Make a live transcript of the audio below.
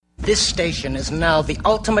This station is now the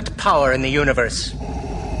ultimate power in the universe.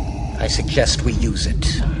 I suggest we use it.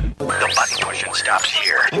 The button pushing stops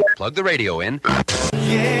here. Plug the radio in.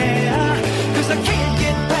 Yeah, 'cause I can't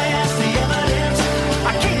get past the evidence.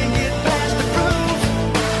 I can't get past the proof.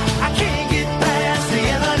 I can't get past the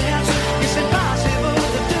evidence. It's impossible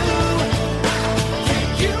to do.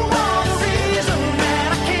 You are the reason that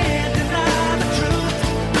I can't deny the truth.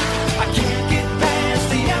 I can't get past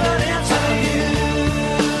the evidence of you.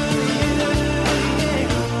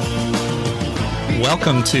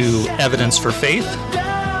 Welcome to Evidence for Faith.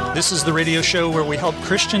 This is the radio show where we help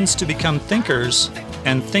Christians to become thinkers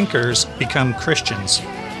and thinkers become Christians.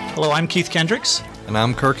 Hello, I'm Keith Kendricks. And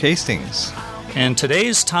I'm Kirk Hastings. And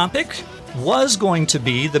today's topic was going to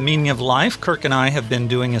be the meaning of life. Kirk and I have been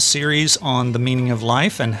doing a series on the meaning of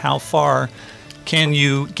life and how far can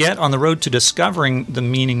you get on the road to discovering the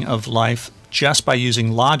meaning of life just by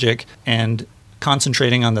using logic and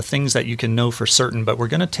concentrating on the things that you can know for certain. But we're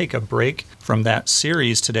going to take a break from that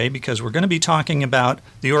series today because we're going to be talking about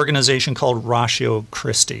the organization called Ratio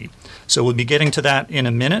Christi. So we'll be getting to that in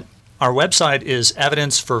a minute. Our website is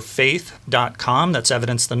evidenceforfaith.com. That's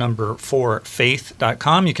evidence, the number 4,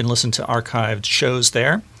 faith.com. You can listen to archived shows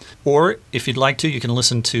there. Or if you'd like to, you can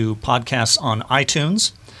listen to podcasts on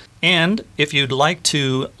iTunes. And if you'd like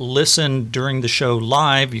to listen during the show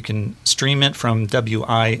live, you can stream it from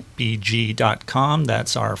WIBG.com.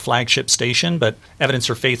 That's our flagship station, but Evidence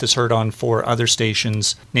for Faith is heard on 4 other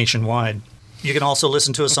stations nationwide. You can also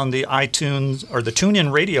listen to us on the iTunes or the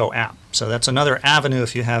TuneIn Radio app. So that's another avenue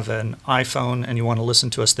if you have an iPhone and you want to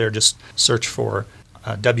listen to us there. Just search for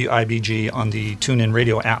WIBG on the TuneIn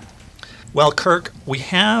Radio app. Well, Kirk, we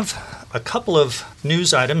have a couple of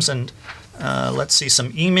news items and let's see,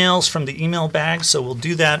 some emails from the email bag, so we'll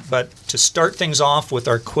do that. But to start things off with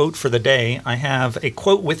our quote for the day, I have a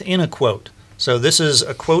quote within a quote. So this is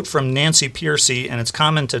a quote from Nancy Pearcey, and it's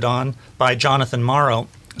commented on by Jonathan Morrow.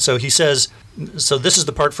 So he says, so this is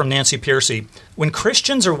the part from Nancy Pearcey. When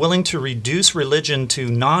Christians are willing to reduce religion to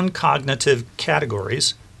non-cognitive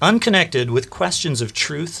categories, unconnected with questions of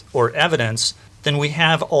truth or evidence, then we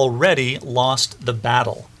have already lost the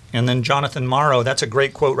battle. And then Jonathan Morrow, that's a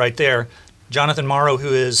great quote right there. Jonathan Morrow, who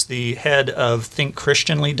is the head of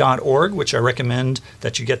thinkchristianly.org, which I recommend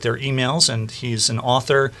that you get their emails, and he's an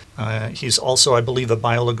author. He's also, I believe, a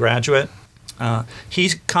Biola graduate. He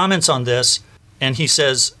comments on this, and he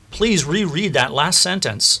says, please reread that last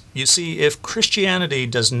sentence. You see, if Christianity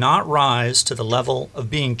does not rise to the level of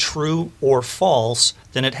being true or false,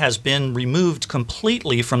 then it has been removed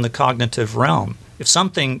completely from the cognitive realm. If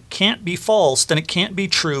something can't be false, then it can't be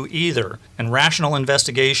true either, and rational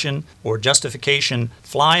investigation or justification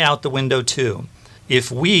fly out the window too.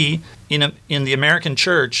 If we, in the American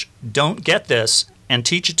church, don't get this and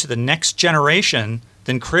teach it to the next generation,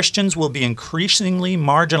 then Christians will be increasingly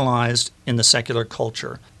marginalized in the secular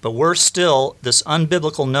culture. But worse still, this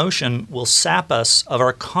unbiblical notion will sap us of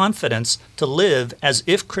our confidence to live as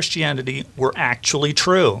if Christianity were actually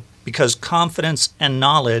true, because confidence and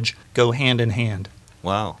knowledge go hand in hand.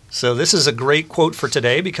 Wow. So this is a great quote for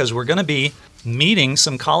today because we're going to be meeting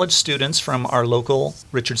some college students from our local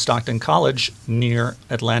Richard Stockton College near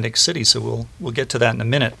Atlantic City. So we'll get to that in a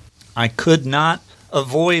minute. I could not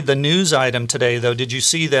avoid the news item today, though. Did you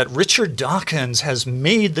see that Richard Dawkins has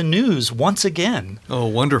made the news once again? Oh,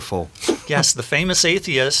 wonderful. Yes, the famous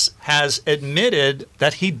atheist has admitted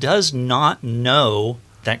that he does not know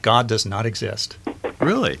that God does not exist.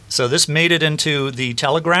 Really? So this made it into the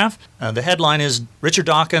Telegraph. The headline is, Richard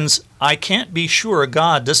Dawkins, I can't be sure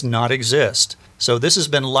God does not exist. So this has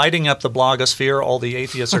been lighting up the blogosphere. All the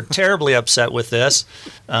atheists are terribly upset with this.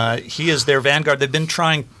 He is their vanguard. They've been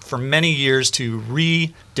trying for many years to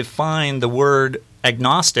redefine the word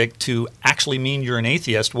agnostic to actually mean you're an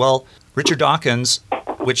atheist. Well, Richard Dawkins,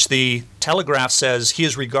 which the Telegraph says he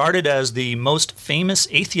is regarded as the most famous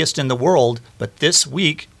atheist in the world, but this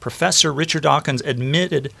week, Professor Richard Dawkins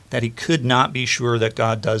admitted that he could not be sure that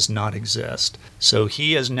God does not exist. So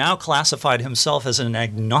he has now classified himself as an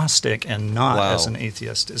agnostic and not as an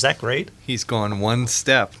atheist. Is that great? He's gone one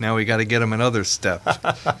step. Now we got to get him another step.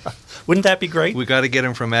 Wouldn't that be great? We got to get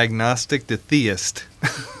him from agnostic to theist.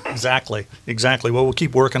 Exactly. Well, we'll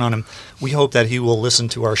keep working on him. We hope that he will listen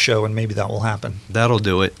to our show, and maybe that will happen. That'll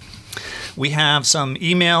do it. We have some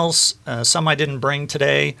emails, some I didn't bring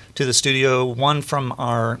today to the studio. One from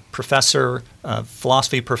our professor,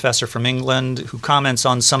 philosophy professor from England, who comments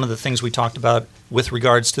on some of the things we talked about with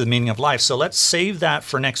regards to the meaning of life. So let's save that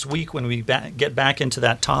for next week when we get back into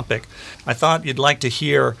that topic. I thought you'd like to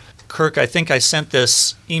hear, Kirk, I think I sent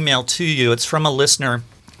this email to you. It's from a listener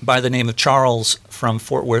by the name of Charles from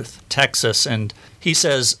Fort Worth, Texas, and he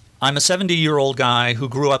says, I'm a 70-year-old guy who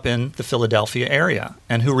grew up in the Philadelphia area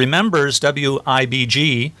and who remembers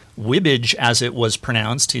WIBG, Wibbage as it was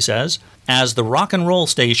pronounced, he says, as the rock and roll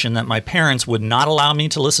station that my parents would not allow me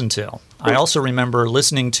to listen to. I also remember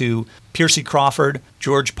listening to Piercy Crawford,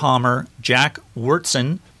 George Palmer, Jack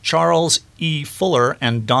Wurtson, Charles E. Fuller,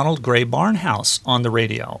 and Donald Gray Barnhouse on the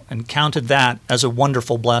radio, and counted that as a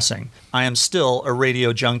wonderful blessing. I am still a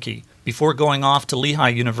radio junkie. Before going off to Lehigh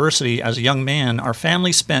University as a young man, our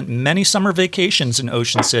family spent many summer vacations in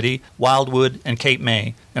Ocean City, Wildwood, and Cape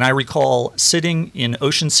May, and I recall sitting in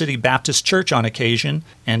Ocean City Baptist Church on occasion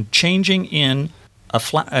and changing in a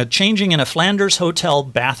Flanders Hotel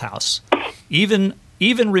bathhouse. Even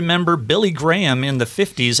remember Billy Graham in the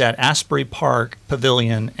 50s at Asbury Park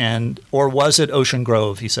Pavilion, or was it Ocean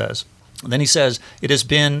Grove, he says. Then he says, it has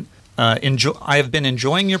been I have been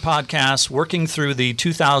enjoying your podcast, working through the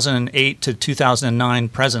 2008 to 2009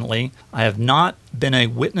 presently. I have not been a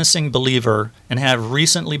witnessing believer and have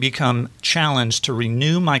recently become challenged to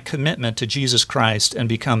renew my commitment to Jesus Christ and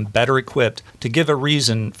become better equipped to give a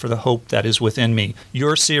reason for the hope that is within me.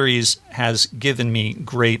 Your series has given me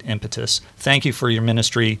great impetus. Thank you for your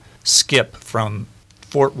ministry. Skip from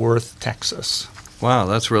Fort Worth, Texas. Wow,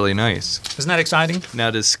 that's really nice. Isn't that exciting?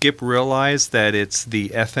 Now, does Skip realize that it's the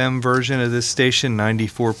FM version of this station,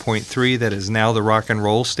 94.3, that is now the rock and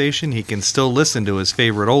roll station? He can still listen to his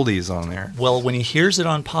favorite oldies on there. Well, when he hears it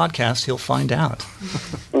on podcast, he'll find out.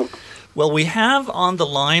 Well, we have on the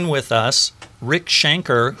line with us Rick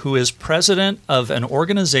Shanker, who is president of an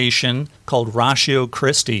organization called Ratio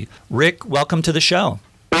Christi. Rick, welcome to the show.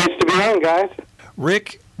 Nice to be on, guys.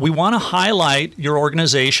 Rick, we want to highlight your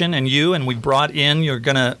organization and you, and we brought in, you're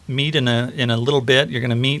going to meet in a little bit, you're going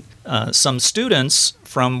to meet some students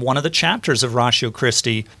from one of the chapters of Ratio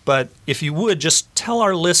Christi. But if you would, just tell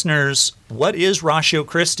our listeners, what is Ratio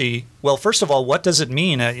Christi? Well, first of all, what does it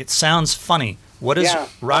mean? It sounds funny. What does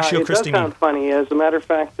Ratio Christi mean? It does sound funny. As a matter of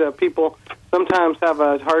fact, people sometimes have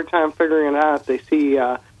a hard time figuring it out. They see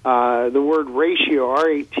the word ratio,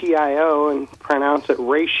 R-A-T-I-O, and pronounce it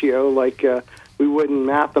ratio, like we would in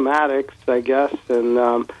mathematics, I guess, and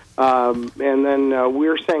then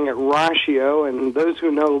we're saying it ratio, and those who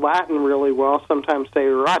know Latin really well sometimes say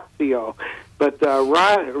ratio. But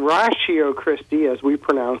Ratio Christi, as we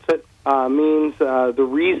pronounce it, means the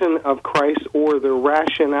reason of Christ or the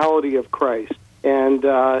rationality of Christ. And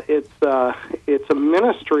it's a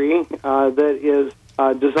ministry that is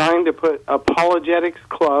designed to put apologetics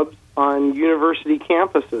clubs on university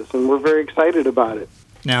campuses, and we're very excited about it.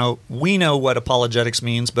 Now, we know what apologetics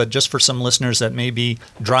means, but just for some listeners that may be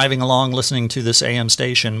driving along listening to this AM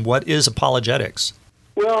station, what is apologetics?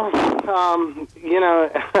 Well,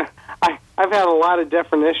 I've had a lot of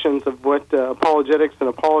definitions of what apologetics and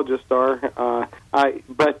apologists are,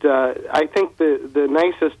 but I think the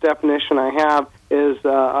nicest definition I have is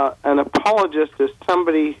an apologist is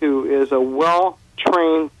somebody who is a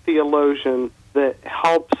well-trained theologian that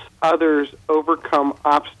helps others overcome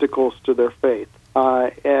obstacles to their faith.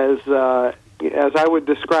 As I would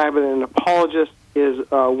describe it, an apologist is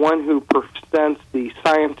one who presents the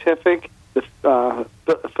scientific, the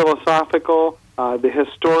philosophical, the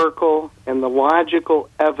historical, and the logical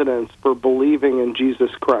evidence for believing in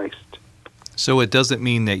Jesus Christ. So it doesn't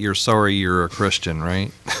mean that you're sorry you're a Christian,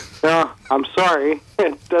 right? No, I'm sorry.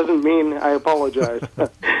 It doesn't mean I apologize.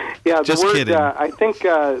 Yeah, Just the word. kidding. I think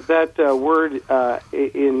that word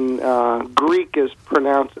in Greek is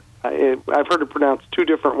pronounced. I've heard it pronounced two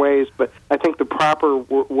different ways, but I think the proper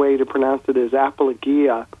way to pronounce it is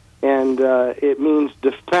apologia, and it means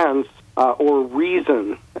defense or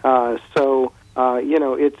reason.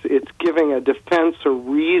 It's giving a defense or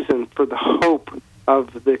reason for the hope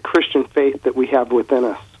of the Christian faith that we have within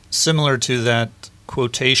us. Similar to that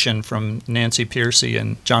quotation from Nancy Piercy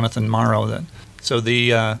and Jonathan Morrow.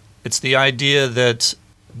 It's the idea that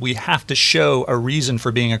we have to show a reason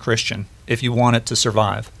for being a Christian if you want it to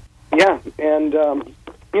survive. Yeah, and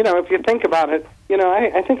if you think about it,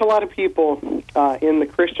 I think a lot of people in the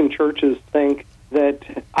Christian churches think that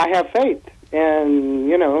I have faith, and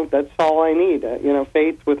that's all I need.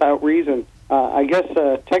 Faith without reason. I guess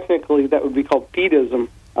technically that would be called fideism,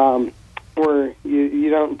 where you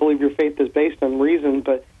don't believe your faith is based on reason.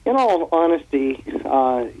 But in all honesty,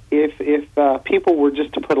 if people were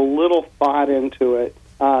just to put a little thought into it,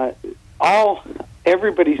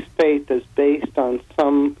 everybody's faith is based on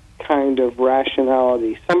some kind of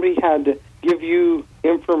rationality. Somebody had to give you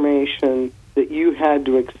information that you had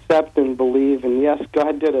to accept and believe, and yes,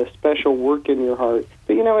 God did a special work in your heart.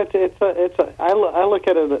 But I look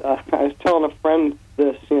at it. I was telling a friend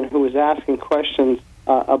this, who was asking questions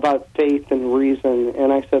about faith and reason,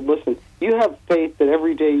 and I said, listen, you have faith that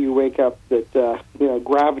every day you wake up that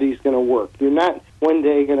gravity's going to work. You're not one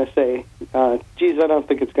day going to say, geez, I don't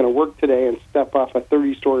think it's going to work today, and step off a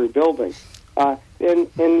 30-story building. The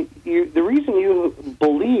reason you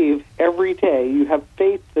believe every day, you have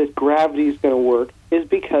faith that gravity is going to work, is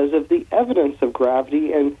because of the evidence of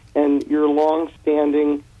gravity and your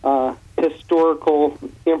long-standing historical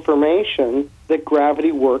information that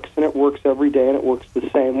gravity works, and it works every day, and it works the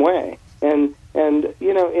same way. And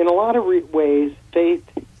in a lot of ways, faith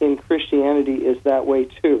in Christianity is that way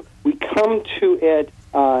too. We come to it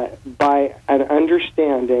by an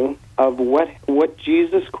understanding of what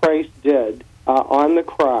Jesus Christ did on the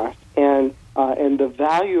cross, and the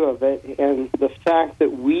value of it, and the fact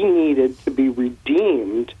that we needed to be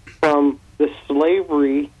redeemed from the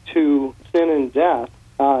slavery to sin and death,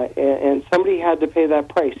 and somebody had to pay that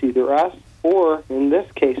price, either us or, in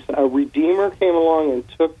this case, a Redeemer came along and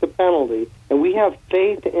took the penalty. And we have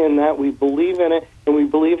faith in that. We believe in it, and we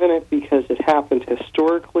believe in it because it happened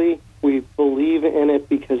historically. We believe in it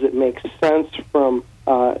because it makes sense from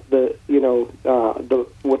what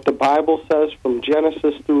the Bible says from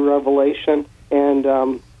Genesis through Revelation, and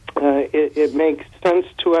it makes sense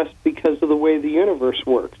to us because of the way the universe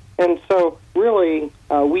works. And so, really,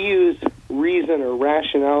 we use reason or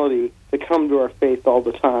rationality to come to our faith all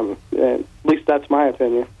the time. At least that's my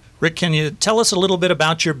opinion. Rick, can you tell us a little bit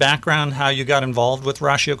about your background, how you got involved with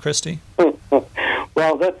Ratio Christi?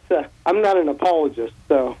 Well, that's I'm not an apologist,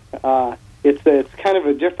 so it's kind of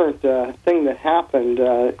a different thing that happened,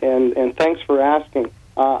 and thanks for asking.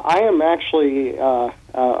 I am actually a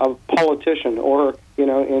politician, or, in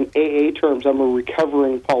AA terms, I'm a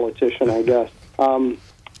recovering politician, I guess.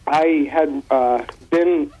 I had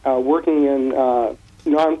been working in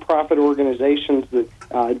nonprofit organizations that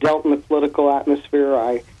dealt in the political atmosphere.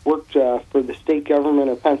 I worked for the state government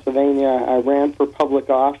of Pennsylvania. I ran for public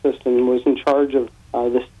office and was in charge of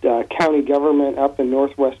this county government up in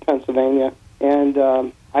northwest Pennsylvania. And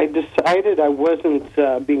I decided I wasn't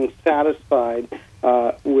being satisfied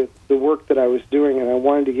with the work that I was doing, and I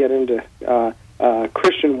wanted to get into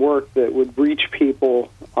Christian work that would reach people,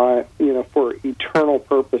 for eternal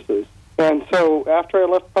purposes. And so after I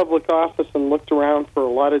left public office and looked around for a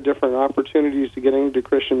lot of different opportunities to get into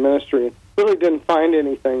Christian ministry, really didn't find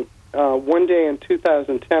anything. One day in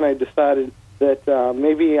 2010, I decided that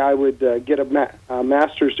maybe I would get a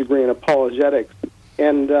master's degree in apologetics.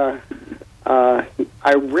 And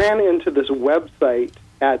I ran into this website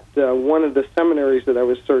at one of the seminaries that I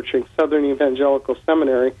was searching, Southern Evangelical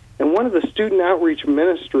Seminary, and one of the student outreach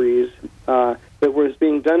ministries that was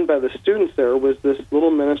being done by the students there was this little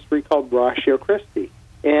ministry called Ratio Christi.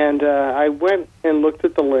 And I went and looked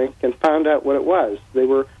at the link and found out what it was. They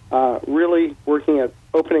were really working at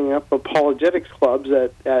opening up apologetics clubs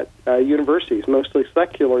at universities, mostly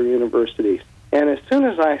secular universities. And as soon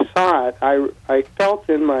as I saw it, I felt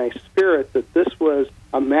in my spirit that this was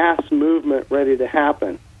a mass movement ready to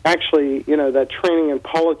happen. Actually, that training in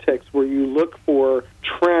politics where you look for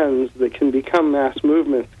trends that can become mass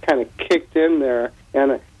movements kind of kicked in there,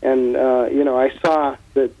 and I saw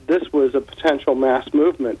that this was a potential mass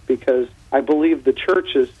movement because I believe the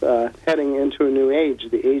church is heading into a new age,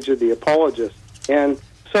 the age of the apologist. And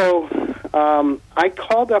so I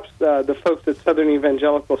called up the folks at Southern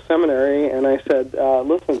Evangelical Seminary, and I said,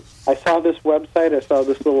 listen, I saw this website, I saw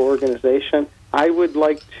this little organization. I would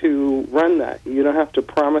like to run that. You don't have to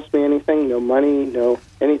promise me anything, no money, no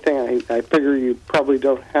anything. I figure you probably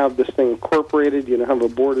don't have this thing incorporated. You don't have a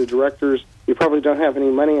board of directors. You probably don't have any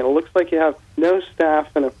money. And it looks like you have no staff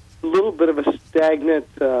and a little bit of a stagnant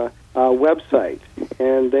website.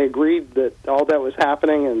 And they agreed that all that was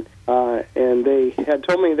happening, and they had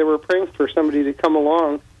told me they were praying for somebody to come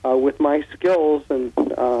along with my skills and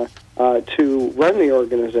to run the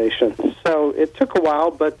organization. So it took a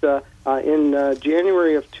while, but in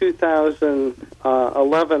January of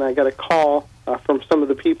 2011, I got a call from some of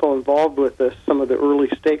the people involved with this, some of the early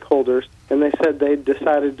stakeholders, and they said they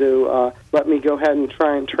decided to let me go ahead and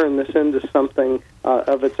try and turn this into something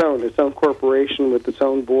of its own corporation with its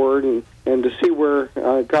own board, and to see where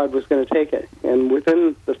God was going to take it. And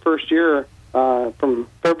within the first year, from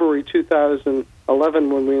February 2011,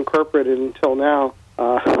 when we incorporated until now,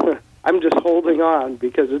 I'm just holding on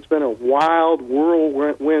because it's been a wild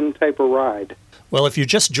whirlwind type of ride. Well, if you're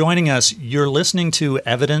just joining us, you're listening to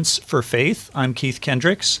Evidence for Faith. I'm Keith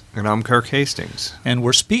Kendricks. And I'm Kirk Hastings. And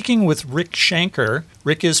we're speaking with Rick Shanker.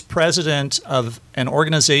 Rick is president of an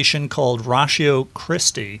organization called Ratio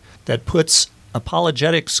Christi that puts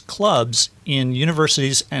apologetics clubs in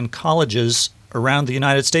universities and colleges around the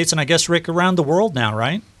United States, and I guess, Rick, around the world now,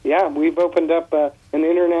 right? Yeah, we've opened up an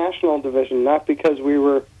international division, not because we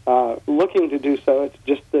were looking to do so. It's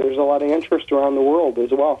just there's a lot of interest around the world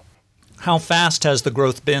as well. How fast has the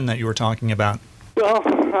growth been that you were talking about? Well,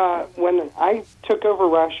 when I took over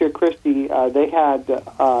Ratio Christi, they had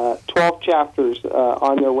 12 chapters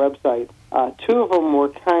on their website. 2 of them were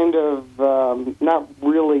kind of not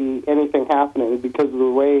really anything happening because of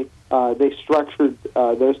the way they structured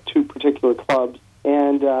those 2 particular clubs.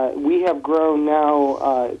 And we have grown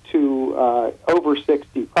now to over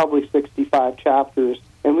 60, probably 65 chapters.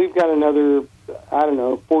 And we've got another,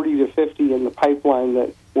 40 to 50 in the pipeline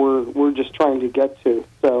that we're just trying to get to.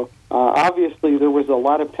 So obviously there was a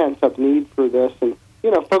lot of pent-up need for this. And,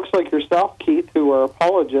 folks like yourself, Keith, who are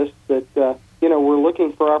apologists that, we're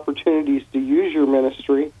looking for opportunities to use your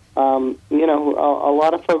ministry. A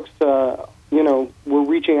lot of folks, we're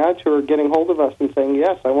reaching out to or getting hold of us and saying,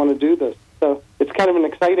 yes, I want to do this. So it's kind of an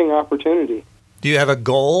exciting opportunity. Do you have a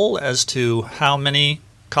goal as to how many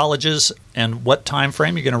colleges and what time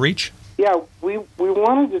frame you're going to reach? Yeah, we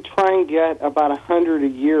wanted to try and get about 100 a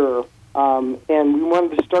year, and we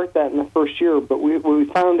wanted to start that in the first year. But what we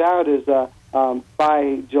found out is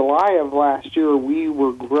by July of last year, we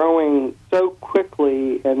were growing so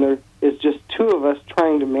quickly, and there is just 2 of us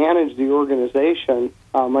trying to manage the organization,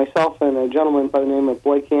 myself and a gentleman by the name of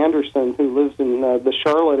Blake Anderson who lives in the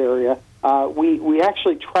Charlotte area. We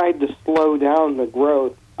actually tried to slow down the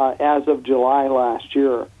growth as of July last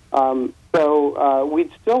year. So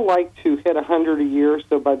we'd still like to hit 100 a year.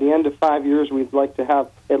 So by the end of 5 years, we'd like to have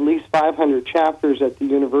at least 500 chapters at the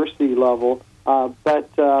university level.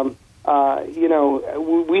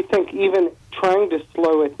 We think even trying to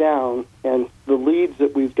slow it down and the leads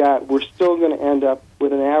that we've got, we're still going to end up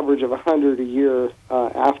with an average of 100 a year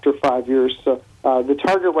after 5 years. So the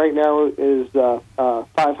target right now is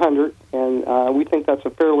 500, and we think that's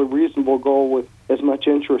a fairly reasonable goal with as much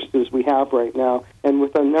interest as we have right now, and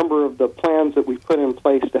with a number of the plans that we put in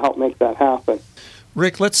place to help make that happen.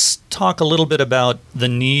 Rick, let's talk a little bit about the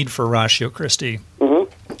need for Ratio Christi.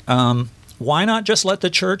 Mm-hmm. Why not just let the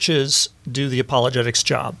churches do the apologetics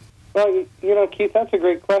job? Well, Keith, that's a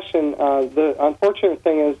great question. The unfortunate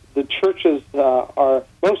thing is the churches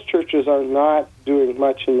most churches are not doing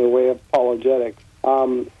much in the way of apologetics.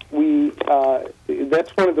 That's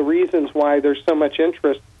one of the reasons why there's so much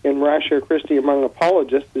interest in Ratio Christi among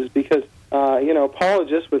apologists is because,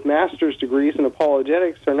 apologists with master's degrees in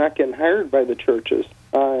apologetics are not getting hired by the churches.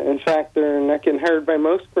 In fact, they're not getting hired by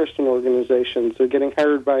most Christian organizations. They're getting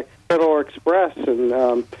hired by Federal Express and,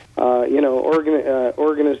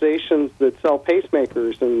 organizations that sell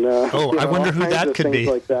pacemakers. And I wonder who that could be.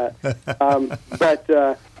 Like that.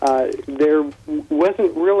 There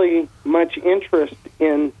wasn't really much interest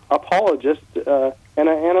in apologists, and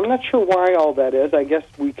I'm not sure why all that is. I guess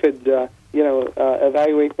we could,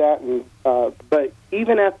 evaluate that. But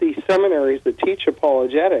even at the seminaries that teach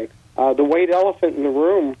apologetics, the white elephant in the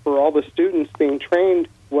room for all the students being trained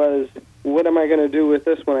was, what am I going to do with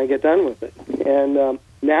this when I get done with it? And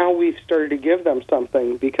now we've started to give them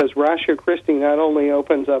something, because Ratio Christi not only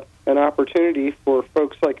opens up an opportunity for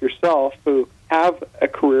folks like yourself who have a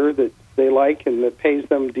career that they like and that pays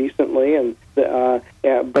them decently,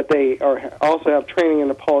 but they also have training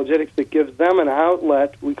in apologetics that gives them an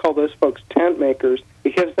outlet. We call those folks tent makers.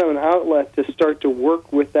 It gives them an outlet to start to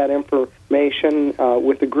work with that information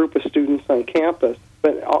with a group of students on campus.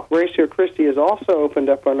 But Ratio Christi has also opened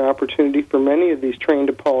up an opportunity for many of these trained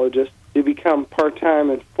apologists to become part-time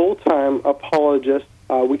and full-time apologists.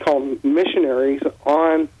 We call them missionaries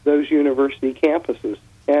on those university campuses.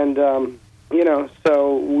 And,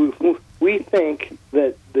 so we think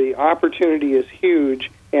that the opportunity is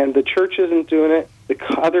huge, and the church isn't doing it. The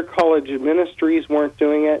other college ministries weren't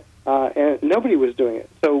doing it. And nobody was doing it.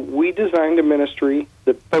 So we designed a ministry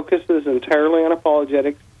that focuses entirely on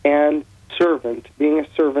apologetics and being a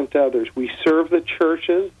servant to others. We serve the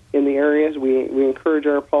churches in the areas. We encourage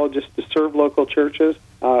our apologists to serve local churches.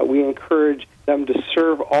 We encourage them to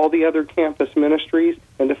serve all the other campus ministries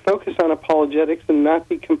and to focus on apologetics and not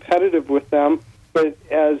be competitive with them, but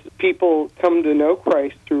as people come to know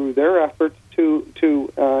Christ through their efforts to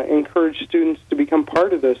encourage students to become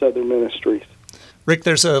part of those other ministries. Rick,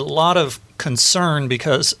 there's a lot of concern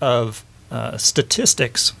because of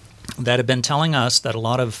statistics that have been telling us that a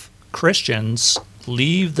lot of Christians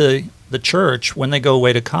leave the church when they go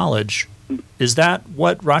away to college. Is that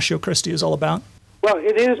what Ratio Christi is all about? Well,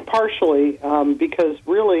 it is partially, because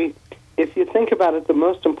really, if you think about it, the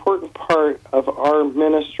most important part of our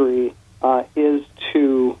ministry is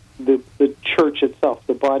to the church itself,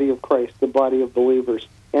 the body of Christ, the body of believers.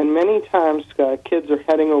 And many times kids are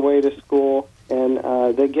heading away to school, and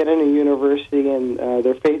they get into university and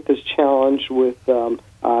their faith is challenged with,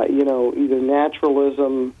 either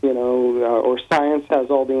naturalism, or science has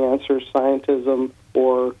all the answers, scientism,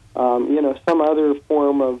 or, some other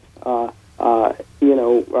form of,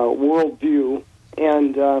 worldview.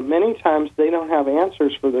 And many times they don't have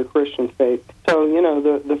answers for their Christian faith. So,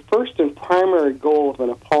 the first and primary goal of an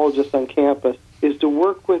apologist on campus is to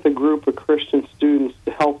work with a group of Christian students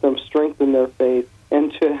to help them strengthen their faith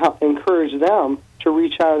and to help encourage them to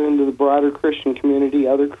reach out into the broader Christian community,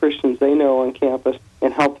 other Christians they know on campus,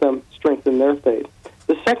 and help them strengthen their faith.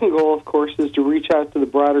 The second goal, of course, is to reach out to the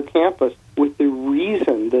broader campus with the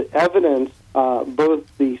reason, the evidence, both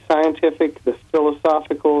the scientific, the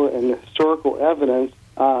philosophical, and the historical evidence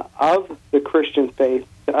of the Christian faith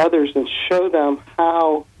to others and show them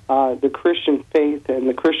how the Christian faith and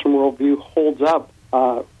the Christian worldview holds up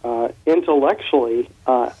intellectually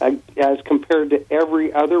as compared to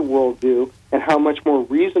every other worldview, and how much more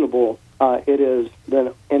reasonable it is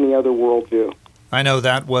than any other worldview. I know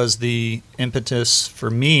that was the impetus for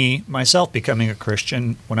me, myself, becoming a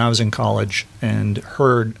Christian when I was in college and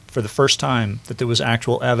heard for the first time that there was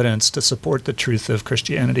actual evidence to support the truth of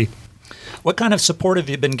Christianity. What kind of support have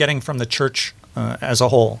you been getting from the church as a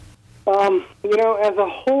whole? As a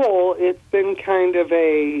whole, it's been kind of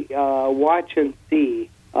a watch and see.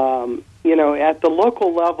 At the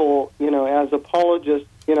local level, as apologists,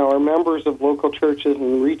 are members of local churches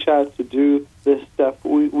and reach out to do this stuff,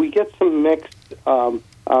 we get some mixed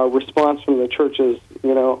response from the churches.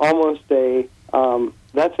 Almost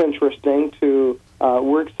that's interesting to,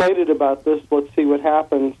 we're excited about this, let's see what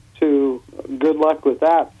happens, to good luck with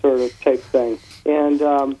that sort of type thing. And,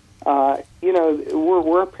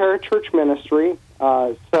 we're a parachurch ministry,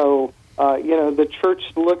 so the church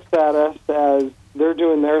looks at us as they're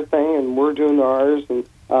doing their thing and we're doing ours, and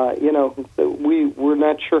we're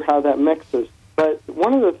not sure how that mixes. But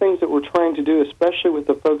one of the things that we're trying to do, especially with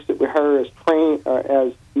the folks that we hire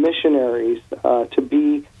as missionaries to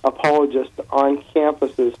be apologists on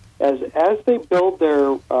campuses, as they build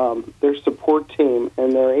their support team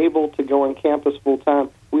and they're able to go on campus full time,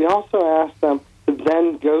 we also ask them to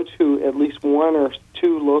then go to at least one or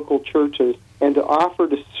two local churches and to offer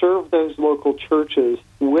to serve those local churches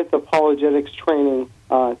with apologetics training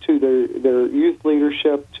to their youth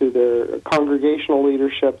leadership, to their congregational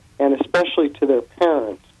leadership, and especially to their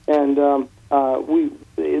parents. And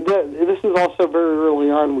this is also very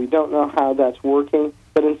early on. We don't know how that's working.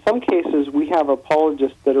 But in some cases, we have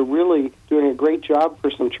apologists that are really doing a great job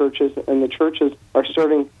for some churches, and the churches are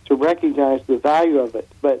starting to recognize the value of it.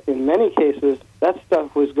 But in many cases, that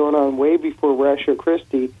stuff was going on way before Ratio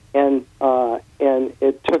Christi, and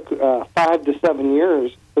it took 5 to 7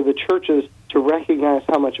 years for the churches to recognize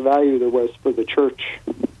how much value there was for the church.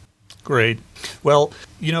 Great. Well,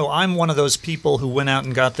 I'm one of those people who went out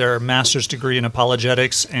and got their master's degree in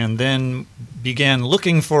apologetics and then began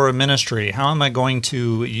looking for a ministry. How am I going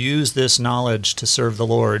to use this knowledge to serve the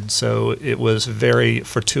Lord? So it was very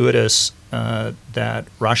fortuitous that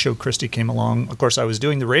Ratio Christi came along. Of course, I was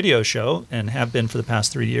doing the radio show and have been for the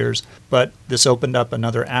past 3 years, but this opened up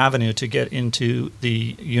another avenue to get into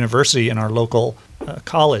the university in our local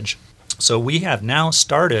college. So we have now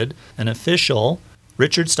started an official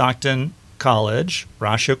Richard Stockton College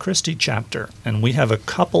Ratio Christi chapter, and we have a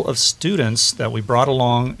couple of students that we brought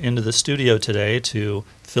along into the studio today to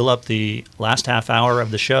fill up the last half hour of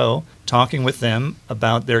the show, talking with them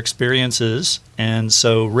about their experiences. And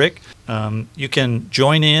so, Rick, you can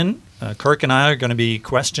join in. Kirk and I are going to be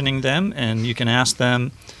questioning them, and you can ask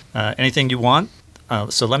them anything you want.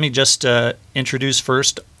 So let me just introduce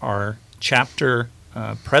first our chapter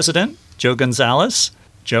president, Joe Gonzalez.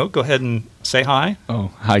 Joe, go ahead and say hi.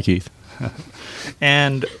 Oh, hi, Keith.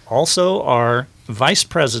 And also our vice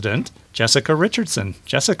president, Jessica Richardson.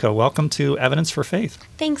 Jessica, welcome to Evidence for Faith.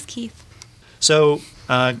 Thanks, Keith. So,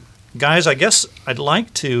 guys, I guess I'd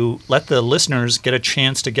like to let the listeners get a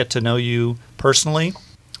chance to get to know you personally.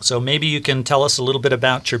 So maybe you can tell us a little bit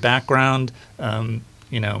about your background.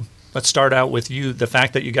 Let's start out with you, the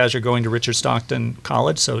fact that you guys are going to Richard Stockton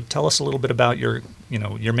College. So tell us a little bit about your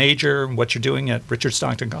major, what you're doing at Richard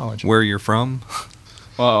Stockton College. Where you're from?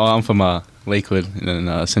 Well, I'm from Lakewood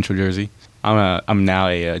in Central Jersey. I'm now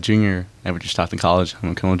a junior at Richard Stockton College.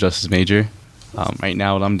 I'm a criminal justice major. Right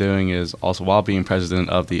now, what I'm doing is also, while being president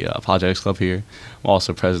of the Apologetics Club here, I'm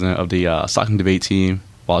also president of the Stockton debate team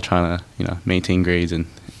while trying to maintain grades and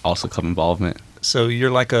also club involvement. So you're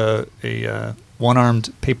like a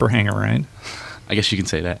one-armed paper hanger, right? I guess you can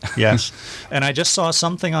say that. Yes. And I just saw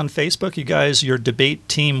something on Facebook. You guys, your debate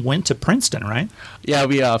team went to Princeton, right? Yeah,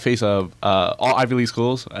 we face all Ivy League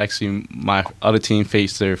schools. Actually, my other team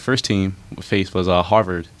faced their first team faced was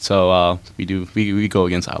Harvard. So we go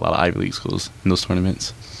against a lot of Ivy League schools in those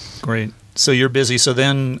tournaments. Great. So you're busy. So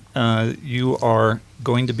then you are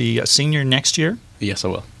going to be a senior next year? Yes, I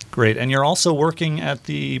will. Great. And you're also working at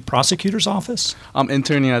the prosecutor's office? I'm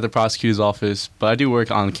interning at the prosecutor's office, but I do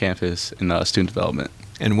work on campus in student development.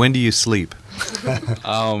 And when do you sleep?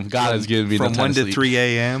 God has given me From no time 1 to to sleep. 3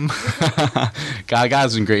 a.m.? God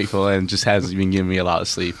has been grateful and just has been giving me a lot of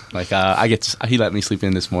sleep. Like he let me sleep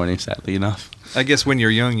in this morning, sadly enough. I guess when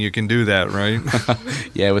you're young, you can do that, right?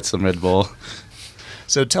 Yeah, with some Red Bull.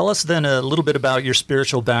 So tell us then a little bit about your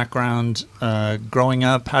spiritual background, growing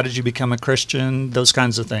up. How did you become a Christian? Those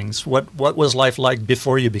kinds of things. What was life like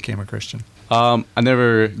before you became a Christian? I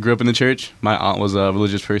never grew up in the church. My aunt was a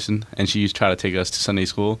religious person, and she used to try to take us to Sunday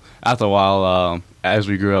school. After a while, as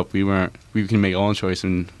we grew up, we can make our own choice,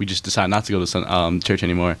 and we just decided not to go to church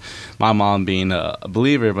anymore. My mom, being a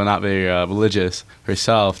believer but not very religious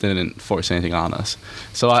herself, didn't force anything on us.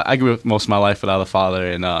 So I grew up most of my life without a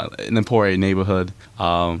father in a poor neighborhood.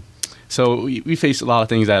 So we faced a lot of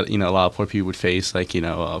things that, a lot of poor people would face, like,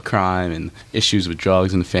 crime and issues with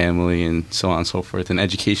drugs in the family and so on and so forth, and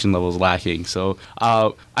education levels lacking. So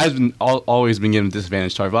I've always been given a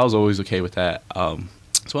disadvantaged target, but I was always okay with that.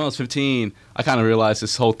 So when I was 15, I kind of realized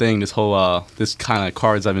this whole thing, this kind of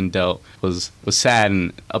cards I've been dealt was sad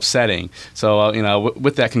and upsetting. So,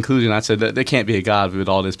 with that conclusion, I said that there can't be a God with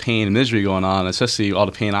all this pain and misery going on, especially all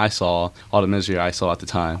the pain I saw, all the misery I saw at the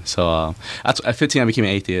time. So at 15, I became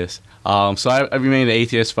an atheist. So I remained an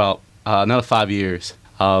atheist for about another 5 years.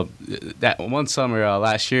 That one summer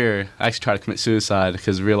last year, I actually tried to commit suicide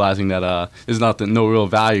because realizing that there's no real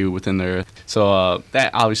value within there. So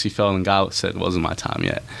that obviously fell, and God said it wasn't my time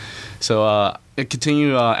yet. So I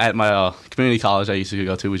continued at my community college I used to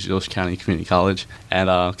go to, which is Ocean County Community College,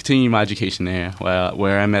 and continued my education there,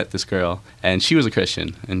 where I met this girl, and she was a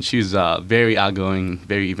Christian, and she was very outgoing,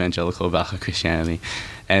 very evangelical about her Christianity.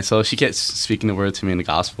 And so she kept speaking the word to me in the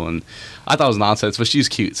gospel, and I thought it was nonsense, but she was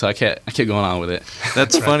cute, so I kept going on with it.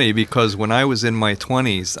 That's funny, because when I was in my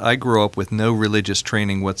 20s, I grew up with no religious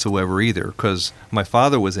training whatsoever either, because my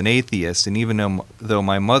father was an atheist, and even though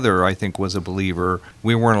my mother, I think, was a believer,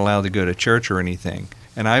 we weren't allowed to go to church or anything.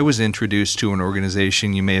 And I was introduced to an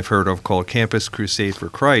organization you may have heard of called Campus Crusade for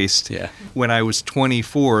Christ when I was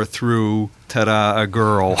 24 through, a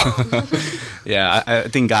girl. Yeah, I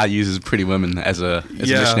think God uses pretty women as a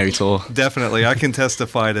missionary tool. Definitely. I can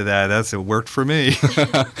testify to that. It worked for me.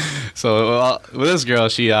 So with this girl,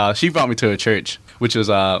 she brought me to a church, which is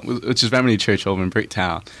Remedy Church over in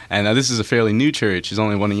Bricktown. And this is a fairly new church. It's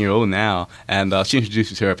only 1 year old now. And she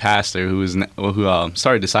introduced me to her pastor, who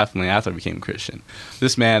started discipling me after I became a Christian.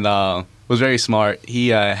 This man was very smart. He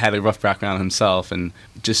had a rough background himself and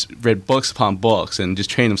just read books upon books and just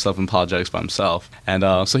trained himself in apologetics by himself. And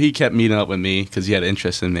so he kept meeting up with me because he had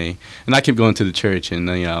interest in me. And I kept going to the church, and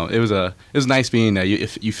it was nice being there.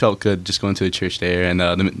 You felt good just going to the church there, and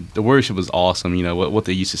the worship was awesome. What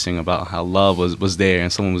they used to sing about how love was there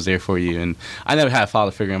and someone was there for you. And I never had a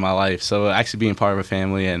father figure in my life, so actually being part of a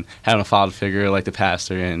family and having a father figure like the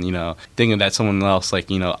pastor, and thinking that someone else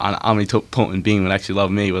like an omnipotent being would actually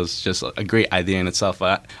love me was just a great idea in itself.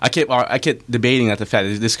 I kept debating that the fact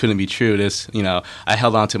that this couldn't be true. I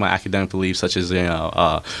held on to my academic beliefs, such as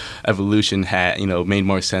evolution had made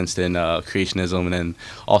more sense than creationism, and then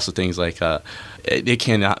also things like there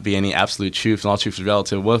cannot be any absolute truth, and all truth is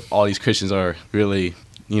relative. What if all these Christians are really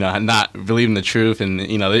not believing the truth, and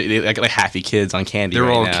they're like happy kids on candy. They're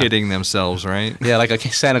right all now. kidding themselves, right? Yeah, like a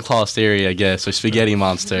Santa Claus theory, I guess, or spaghetti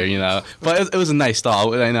monster, But it was a nice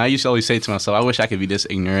thought, and I used to always say to myself, I wish I could be this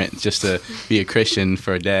ignorant just to be a Christian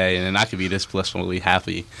for a day, and then I could be this blissfully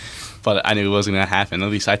happy. But I knew it wasn't going to happen. At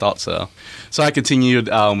least I thought so. So I continued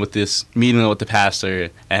with this meeting with the pastor,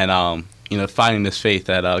 and finding this faith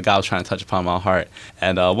that God was trying to touch upon my heart.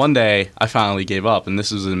 And one day I finally gave up, and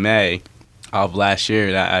this was in May of last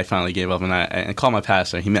year that I finally gave up, and I called my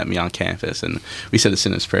pastor. He met me on campus, and we said the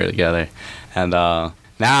sinner's prayer together. And now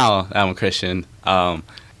that I'm a Christian,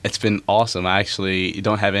 it's been awesome. I actually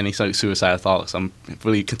don't have any suicidal thoughts. I'm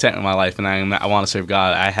really content with my life, and I want to serve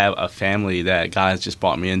God. I have a family that God has just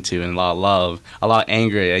brought me into, and a lot of love, a lot of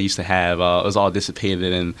anger I used to have. It was all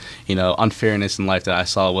dissipated, and unfairness in life that I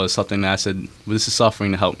saw was something that I said, well, this is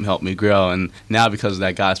suffering to help me grow. And now because of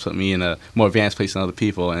that, God's put me in a more advanced place than other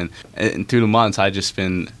people. And through the months, I've just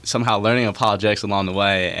been somehow learning apologetics along the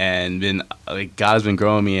way, and been like God's been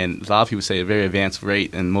growing me, and a lot of people say a very advanced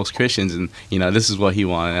rate than most Christians, and this is what He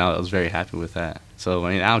wanted, and I was very happy with that. So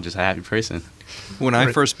now I'm just a happy person. When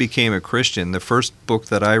I first became a Christian, the first book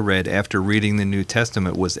that I read after reading the New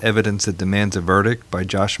Testament was Evidence That Demands a Verdict by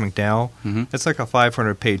Josh McDowell. It's like a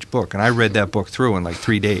 500-page book, and I read that book through in like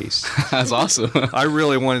 3 days. That's awesome. I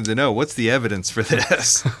really wanted to know, what's the evidence for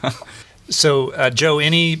this? So, Joe,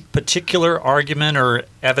 any particular argument or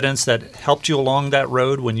evidence that helped you along that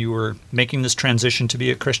road when you were making this transition to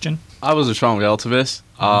be a Christian? I was a strong relativist.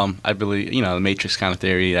 I believe, the Matrix kind of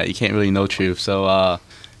theory that you can't really know truth. So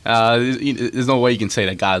there's no way you can say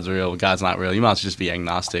that God's real, God's not real. You might as well just be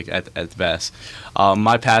agnostic at the best.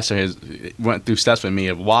 My pastor went through steps with me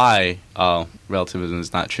of why relativism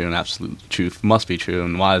is not true and absolute truth must be true,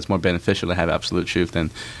 and why it's more beneficial to have absolute truth than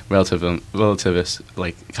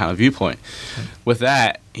relativist kind of viewpoint. With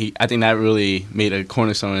that, I think that really made a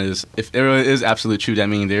cornerstone is if there is absolute truth, that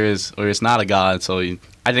means there is or it's not a God. So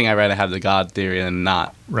I think I'd rather have the God theory than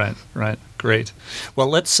not. Right. Great. Well,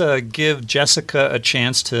 let's give Jessica a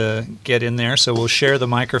chance to get in there. So we'll share the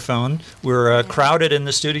microphone. We're crowded in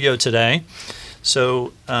the studio today.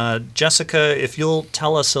 So, Jessica, if you'll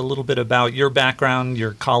tell us a little bit about your background,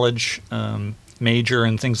 your college major,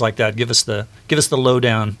 and things like that. Give us the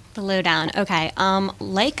lowdown. The lowdown. Okay.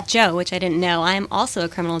 Like Joe, which I didn't know, I'm also a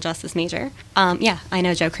criminal justice major. Yeah, I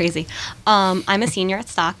know, Joe, crazy. I'm a senior at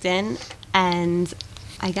Stockton, and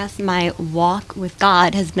I guess my walk with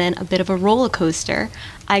God has been a bit of a roller coaster.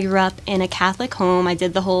 I grew up in a Catholic home. I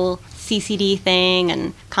did the whole CCD thing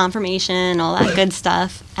and confirmation, all that good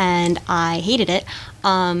stuff, and I hated it.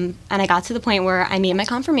 And I got to the point where I made my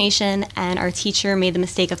confirmation, and our teacher made the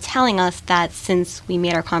mistake of telling us that since we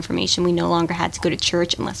made our confirmation, we no longer had to go to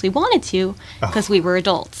church unless we wanted to, because we were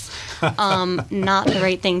adults. Not the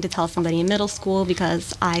right thing to tell somebody in middle school,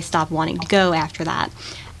 because I stopped wanting to go after that.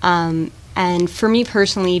 And for me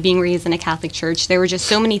personally, being raised in a Catholic church, there were just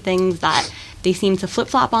so many things that they seemed to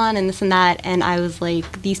flip-flop on and this and that, and I was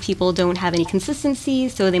like, these people don't have any consistency,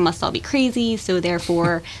 so they must all be crazy, so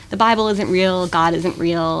therefore the Bible isn't real, God isn't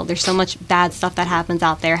real, there's so much bad stuff that happens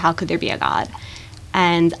out there, how could there be a God?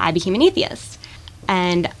 And I became an atheist.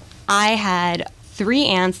 And I had 3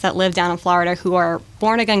 aunts that live down in Florida who are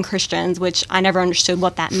born-again Christians, which I never understood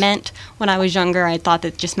what that meant when I was younger. I thought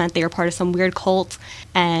that just meant they were part of some weird cult,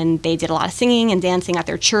 and they did a lot of singing and dancing at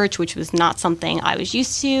their church, which was not something I was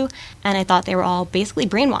used to, and I thought they were all basically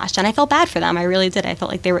brainwashed, and I felt bad for them. I really did. I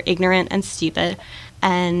felt like they were ignorant and stupid,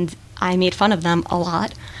 and I made fun of them a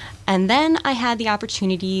lot. And then I had the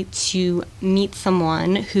opportunity to meet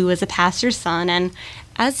someone who was a pastor's son, and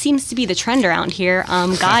as seems to be the trend around here,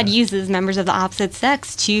 God uses members of the opposite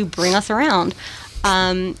sex to bring us around.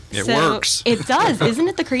 It works. It does. Isn't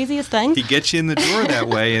it the craziest thing? He gets you in the door that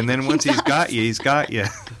way, and then once he's got you.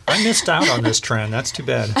 I missed out on this trend. That's too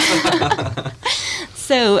bad.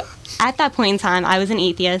 So at that point in time, I was an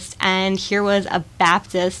atheist, and here was a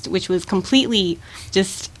Baptist, which was completely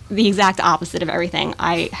just the exact opposite of everything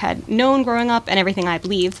I had known growing up and everything I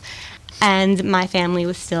believed. And my family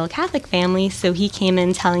was still a Catholic family, so he came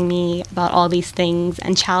in telling me about all these things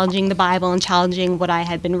and challenging the Bible and challenging what I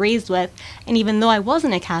had been raised with. And even though I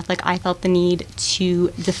wasn't a Catholic, I felt the need to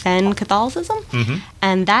defend Catholicism. Mm-hmm.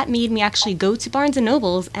 And that made me actually go to Barnes &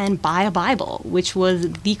 Noble's and buy a Bible, which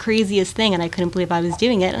was the craziest thing, and I couldn't believe I was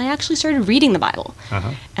doing it. And I actually started reading the Bible.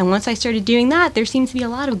 Uh-huh. And once I started doing that, there seemed to be a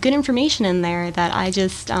lot of good information in there that I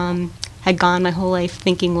just had gone my whole life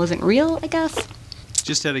thinking wasn't real, I guess.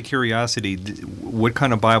 Just out of curiosity, what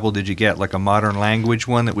kind of Bible did you get? Like a modern language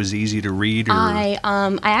one that was easy to read? Or? I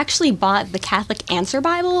actually bought the Catholic Answer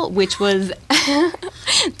Bible, which was,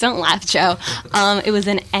 don't laugh, Joe. It was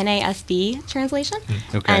an NASB translation.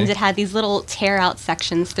 Okay. And it had these little tear-out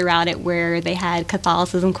sections throughout it where they had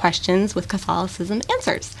Catholicism questions with Catholicism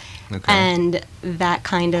answers. Okay. And that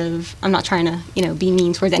kind of, I'm not trying to, be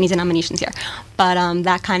mean towards any denominations here, but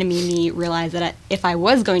that kind of made me realize that if I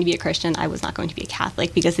was going to be a Christian, I was not going to be a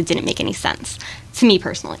Catholic because it didn't make any sense to me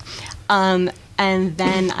personally. And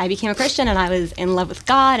then I became a Christian, and I was in love with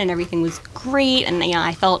God, and everything was great, and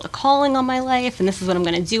I felt a calling on my life, and this is what I'm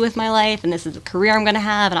going to do with my life, and this is the career I'm going to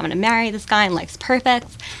have, and I'm going to marry this guy, and life's perfect.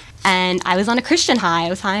 And I was on a Christian high. I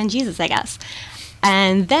was high on Jesus, I guess.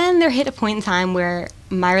 And then there hit a point in time where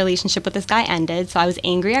my relationship with this guy ended, so I was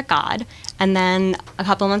angry at God. And then a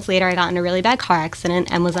couple of months later, I got in a really bad car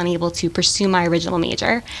accident and was unable to pursue my original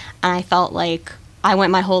major. And I felt like I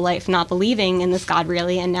went my whole life not believing in this God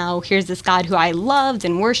really, and now here's this God who I loved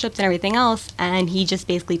and worshipped and everything else, and he just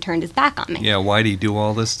basically turned his back on me. Yeah, why'd he do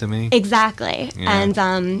all this to me? Exactly. Yeah.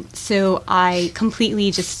 And so I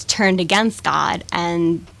completely just turned against God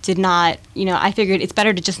and did not, I figured it's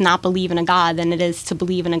better to just not believe in a God than it is to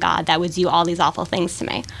believe in a God that would do all these awful things to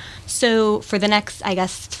me. So for the next, I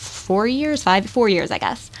guess, 4 years, I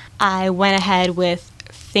guess, I went ahead with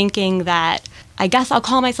thinking that I guess I'll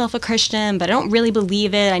call myself a Christian, but I don't really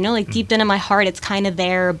believe it. I know, like, deep down in my heart, it's kind of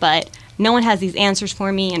there, but no one has these answers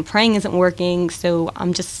for me, and praying isn't working, so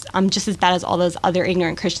I'm just as bad as all those other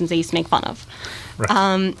ignorant Christians they used to make fun of.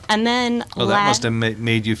 Right. And then Well, that must have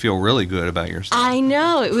made you feel really good about yourself. I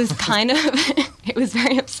know, it was kind of, it was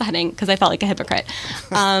very upsetting because I felt like a hypocrite.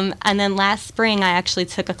 And then last spring, I actually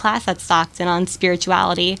took a class at Stockton on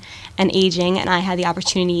spirituality and aging, and I had the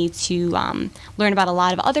opportunity to learn about a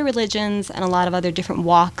lot of other religions and a lot of other different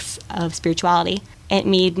walks of spirituality. It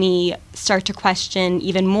made me start to question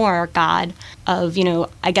even more God of,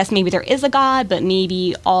 I guess maybe there is a God, but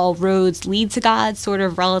maybe all roads lead to God, sort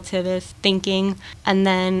of relativist thinking. And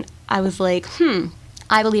then I was like,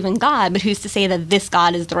 I believe in God, but who's to say that this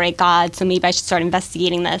God is the right God? So maybe I should start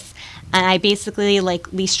investigating this. And I basically,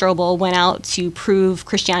 like Lee Strobel, went out to prove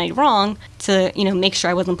Christianity wrong to, make sure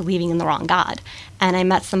I wasn't believing in the wrong God. And I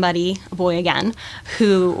met somebody, a boy again,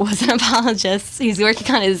 who was an apologist. He was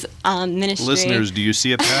working on his ministry. Listeners, do you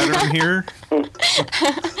see a pattern here?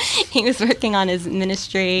 He was working on his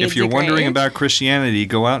ministry If you're degree. wondering about Christianity,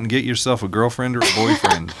 go out and get yourself a girlfriend or a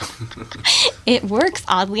boyfriend. It works,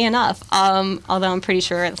 oddly enough, although I'm pretty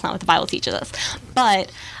sure that's not what the Bible teaches us.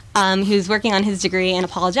 But he was working on his degree in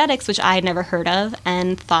apologetics, which I had never heard of,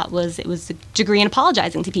 and thought it was a degree in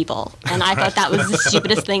apologizing to people. And I thought that was the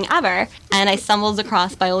stupidest thing ever. And I stumbled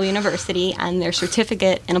across Biola University and their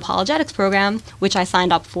certificate in apologetics program, which I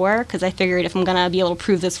signed up for because I figured if I'm going to be able to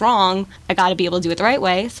prove this wrong, I got to be able to do it the right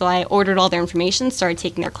way. So I ordered all their information, started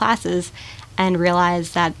taking their classes, and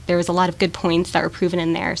realized that there was a lot of good points that were proven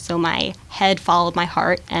in there. So my head followed my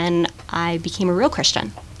heart, and I became a real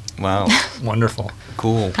Christian. Wow. Wonderful.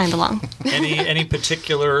 Cool. Kind of long. Any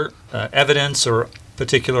particular evidence or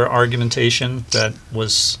particular argumentation that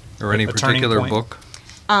was Or any a turning particular point? book?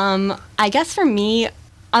 I guess for me,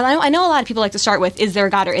 I know a lot of people like to start with, is there a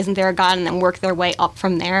God or isn't there a God, and then work their way up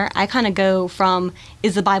from there. I kind of go from,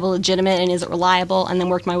 is the Bible legitimate and is it reliable, and then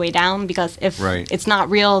work my way down, because if it's not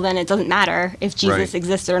real, then it doesn't matter if Jesus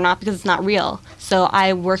existed or not, because it's not real. So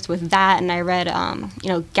I worked with that, and I read,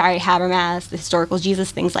 Gary Habermas, The Historical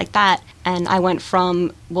Jesus, things like that, and I went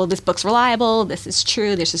from, well, this book's reliable, this is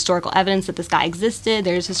true, there's historical evidence that this guy existed,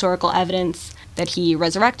 there's historical evidence that he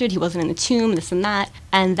resurrected, he wasn't in the tomb, this and that.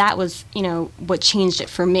 And that was, what changed it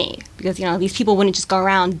for me. Because, these people wouldn't just go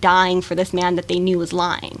around dying for this man that they knew was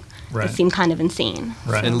lying. Right. It seemed kind of insane.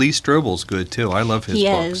 Right. And Lee Strobel's good, too. I love his He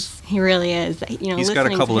books. is. He really is. He's got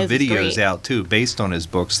a couple of videos out, too, based on his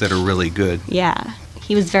books that are really good. Yeah.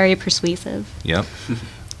 He was very persuasive. Yep.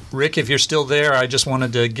 Rick, if you're still there, I just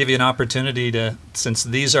wanted to give you an opportunity to, since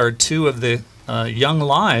these are two of the young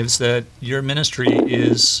lives that your ministry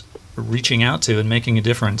is reaching out to and making a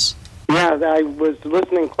difference. Yeah, I was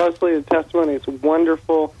listening closely to the testimony. It's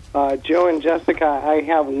wonderful. Joe and Jessica, I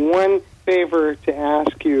have one favor to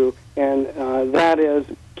ask you, and that is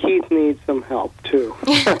Keith needs some help, too.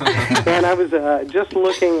 And I was just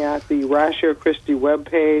looking at the Ratio Christi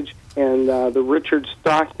webpage and the Richard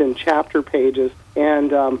Stockton chapter pages,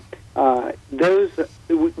 and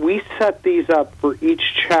we set these up for each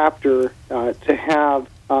chapter to have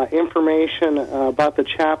information about the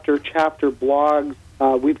chapter blogs.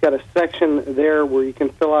 We've got a section there where you can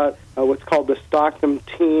fill out what's called the Stockton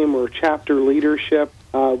team or chapter leadership.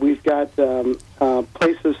 We've got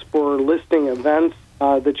places for listing events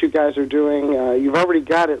that you guys are doing. You've already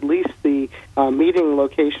got at least the meeting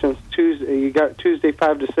locations. You got Tuesday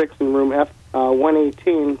 5 to 6 in room F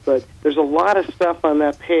 118, but there's a lot of stuff on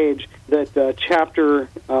that page that chapter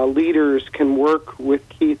leaders can work with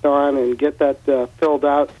Keith on and get that filled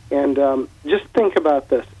out. And just think about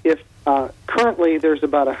this. If currently there's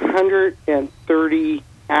about 130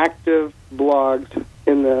 active blogs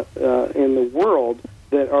in the world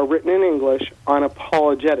that are written in English on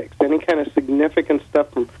apologetics, any kind of significant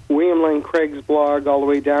stuff from William Lane Craig's blog all the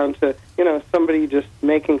way down to, somebody just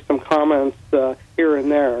making some comments here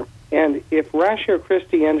and there. And if Ratio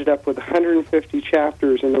Christi ended up with 150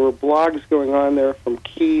 chapters and there were blogs going on there from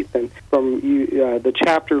Keith and from the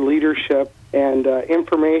chapter leadership and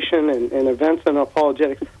information and events on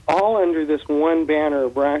apologetics, all under this one banner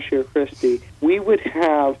of Ratio Christi, we would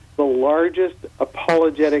have the largest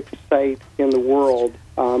apologetic site in the world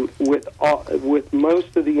with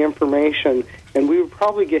most of the information, and we would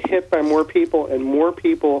probably get hit by more people, and more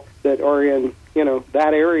people that are in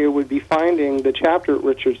that area would be finding the chapter at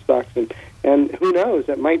Richard Stockton. And who knows?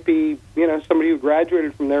 It might be somebody who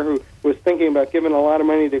graduated from there who was thinking about giving a lot of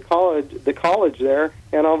money to the college there,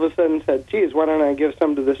 and all of a sudden said, "Geez, why don't I give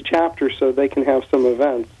some to this chapter so they can have some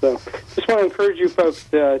events?" So, just want to encourage you folks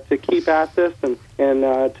to keep at this and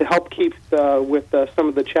to help keep with some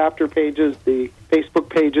of the chapter pages, the Facebook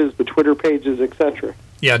pages, the Twitter pages, etc.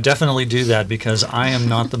 Yeah, definitely do that, because I am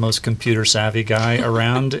not the most computer savvy guy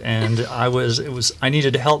around, and I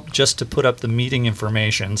needed help just to put up the meeting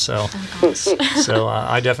information. So,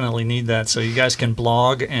 I definitely need that. So you guys can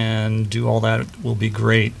blog and do all that. It will be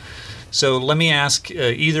great. So let me ask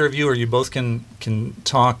either of you, or you both can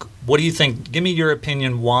talk. What do you think? Give me your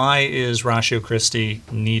opinion. Why is Ratio Christi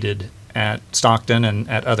needed at Stockton and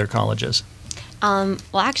at other colleges? Well,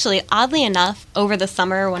 actually, oddly enough, over the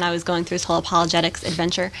summer when I was going through this whole apologetics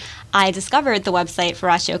adventure, I discovered the website for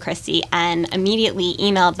Ratio Christi and immediately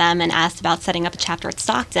emailed them and asked about setting up a chapter at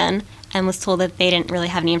Stockton, and was told that they didn't really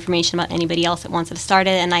have any information about anybody else that wanted to start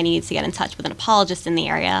it, and I needed to get in touch with an apologist in the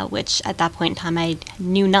area, which at that point in time I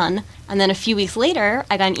knew none. And then a few weeks later,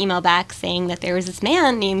 I got an email back saying that there was this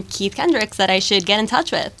man named Keith Kendricks that I should get in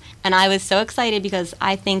touch with. And I was so excited, because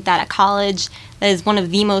I think that at college, that is one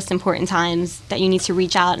of the most important times that you need to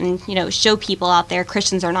reach out and, show people out there,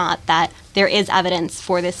 Christians or not, that there is evidence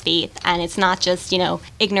for this faith. And it's not just,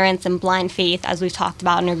 ignorance and blind faith, as we've talked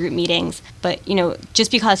about in our group meetings. But,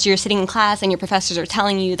 just because you're sitting in class and your professors are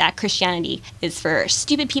telling you that Christianity is for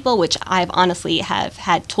stupid people, which I've honestly have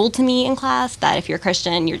had told to me in class, that if you're a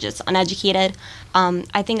Christian, you're just uneducated.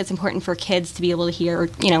 I think it's important for kids to be able to hear,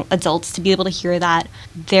 adults to be able to hear that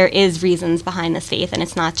there is reasons behind this faith, and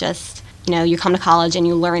it's not just, you come to college and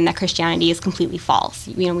you learn that Christianity is completely false.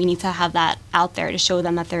 We need to have that out there to show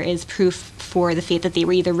them that there is proof for the faith that they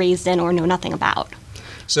were either raised in or know nothing about.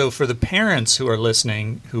 So for the parents who are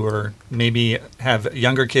listening, who are maybe have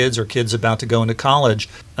younger kids or kids about to go into college,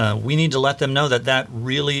 we need to let them know that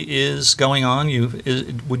really is going on.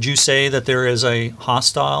 Would you say that there is a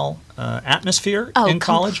hostile atmosphere in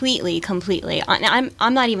college? Completely.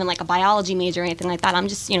 I'm not even like a biology major or anything like that. I'm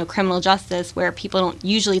just, criminal justice, where people don't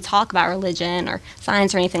usually talk about religion or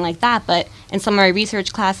science or anything like that. But in some of my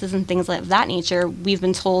research classes and things of that nature, we've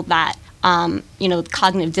been told that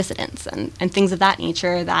cognitive dissonance and things of that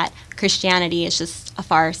nature, that Christianity is just a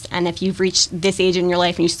farce. And if you've reached this age in your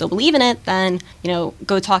life and you still believe in it, then,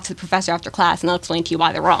 go talk to the professor after class and they'll explain to you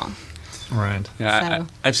why they're wrong. Right. Yeah,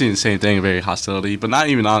 I've seen the same thing, very hostility, but not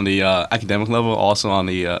even on the academic level, also on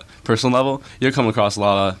the personal level. You'll come across a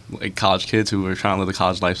lot of college kids who are trying to live the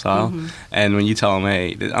college lifestyle, and when you tell them,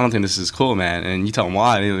 "Hey, I don't think this is cool, man," and you tell them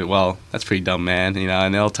why, they're like, "Well, that's pretty dumb, man,"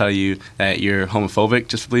 and they'll tell you that you're homophobic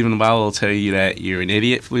just for believing in the Bible. They'll tell you that you're an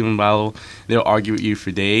idiot for believing in the Bible. They'll argue with you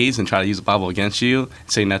for days and try to use the Bible against you,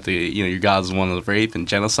 saying that your God is the one of rape and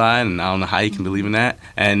genocide, and I don't know how you can believe in that.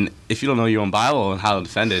 And if you don't know your own Bible and how to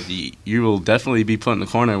defend it, you will definitely be put in a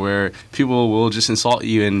corner where people will just insult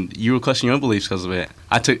you and you will question your own beliefs because of it.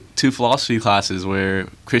 I took 2 philosophy classes where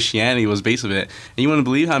Christianity was based of it, and you wouldn't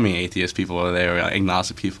believe how many atheist people are there, or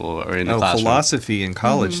agnostic people are in the classroom. Philosophy in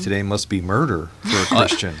college today must be murder for a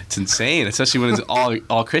Christian. It's insane, especially when it's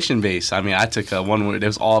all Christian based. I mean, I took one where there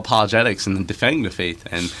was all apologetics and defending the faith,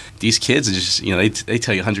 and these kids are just, they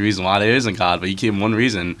tell you 100 reasons why there isn't God, but you give them one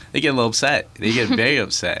reason, they get a little upset. They get very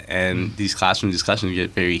upset, and these classroom discussions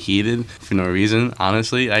get very heated for no reason.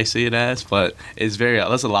 Honestly, I see it as, but there's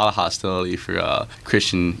a lot of hostility for Christian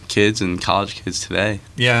kids and college kids today.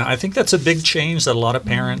 Yeah, I think that's a big change that a lot of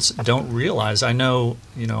parents don't realize. I know,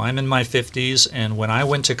 I'm in my 50s, and when I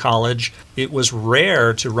went to college, it was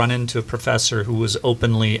rare to run into a professor who was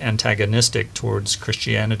openly antagonistic towards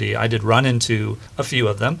Christianity. I did run into a few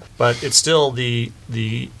of them, but it's still the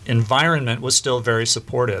environment was still very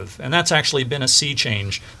supportive, and that's actually been a sea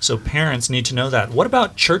change. So parents need to know that. What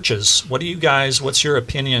about churches? What's your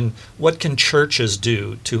opinion? What can churches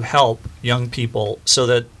do to help young people so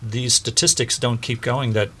that these statistics don't keep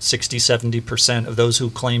going, that 60-70% of those who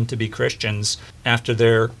claim to be Christians, after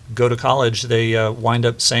they go to college, they wind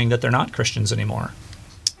up saying that they're not Christians anymore?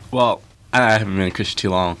 Well, I haven't been a Christian too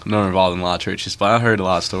long. I'm not involved in a lot of churches, but I heard a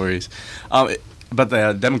lot of stories. But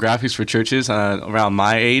the demographics for churches around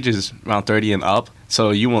my age is around 30 and up.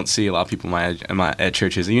 So you won't see a lot of people at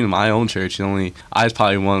churches. Even in my own church, I was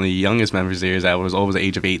probably one of the youngest members there that was over the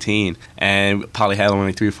age of 18, and probably had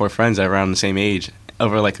only 3 or 4 friends that were around the same age.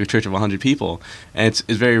 over like a church of 100 people, and it's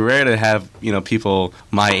very rare to have people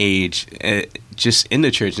my age just in the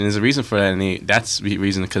church, and there's a reason for that, and that's the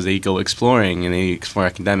reason because they go exploring and they explore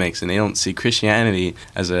academics, and they don't see Christianity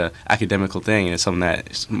as a academical thing, and it's something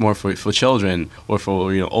that's more for children or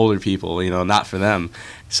for older people, not for them.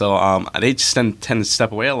 So they just tend to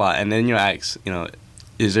step away a lot, and then you ask,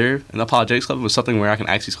 is there an apologetics club with something where I can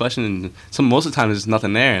ask these questions? And most of the time there's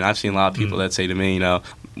nothing there, and I've seen a lot of people that say to me,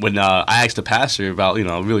 when I asked the pastor about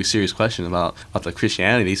a really serious question about the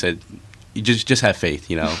Christianity, he said, you just have faith,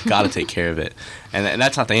 God will take care of it. And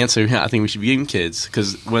that's not the answer I think we should be giving kids,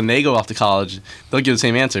 because when they go off to college, they'll give the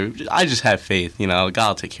same answer. I just have faith, God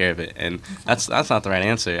will take care of it. And that's not the right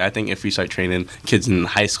answer. I think if we start training kids in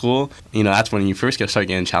high school, that's when you first start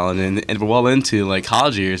getting challenged. And we're well into like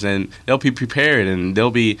college years, and they'll be prepared, and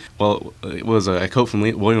they'll be, it was a quote from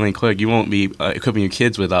William Lane Craig, you won't be equipping your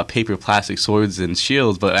kids with paper, plastic swords and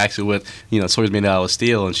shields, but actually with swords made out of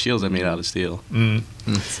steel and shields that are made out of steel.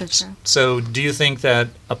 So true. So do you think that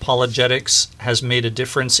apologetics has made a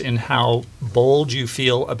difference in how bold you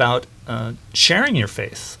feel about sharing your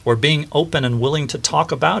faith or being open and willing to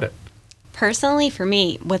talk about it? Personally, for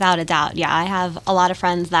me, without a doubt, yeah, I have a lot of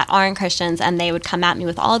friends that aren't Christians, and they would come at me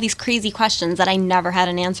with all these crazy questions that I never had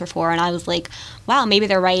an answer for, and I was like, wow, maybe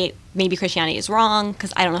they're right, maybe Christianity is wrong,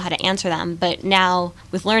 because I don't know how to answer them. But now,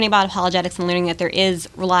 with learning about apologetics and learning that there is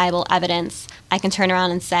reliable evidence, I can turn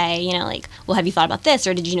around and say, well, have you thought about this,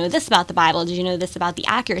 or did you know this about the Bible? Did you know this about the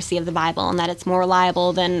accuracy of the Bible, and that it's more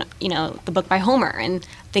reliable than, the book by Homer, and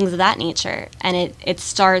things of that nature. And it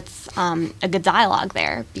starts a good dialogue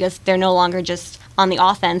there, because they're no longer just on the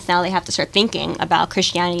offense. Now they have to start thinking about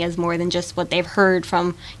Christianity as more than just what they've heard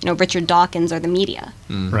from, Richard Dawkins or the media.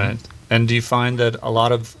 Mm-hmm. Right. And do you find that a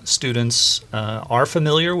lot of students are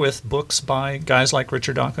familiar with books by guys like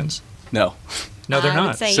Richard Dawkins? No. No, they're I not.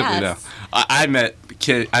 would say Simply yes. no. I met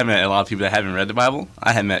a lot of people that haven't read the Bible.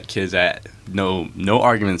 I have met kids that no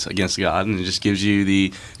arguments against God, and it just gives you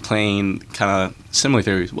the plain kind of similar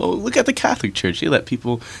theories. Well, look at the Catholic Church.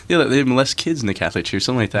 They molest kids in the Catholic Church,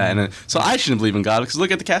 something like that. And so I shouldn't believe in God because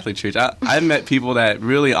look at the Catholic Church. I've met people that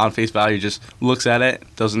really, on face value, just looks at it,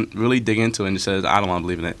 doesn't really dig into it, and just says, I don't want to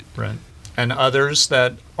believe in it. Right. And others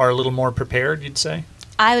that are a little more prepared, you'd say?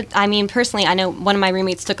 I mean, personally, I know one of my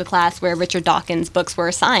roommates took a class where Richard Dawkins' books were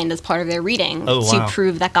assigned as part of their reading to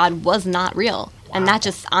prove that God was not real. Wow. And that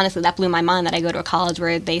just, honestly, that blew my mind that I go to a college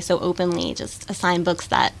where they so openly just assign books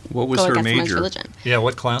that what was go her against major? someone's religion. Yeah,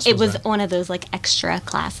 what class It was that? one of those, extra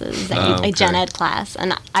classes, okay. a gen ed class.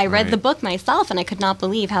 And I read the book myself, and I could not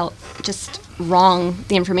believe how just wrong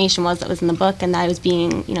the information was that was in the book, and that it was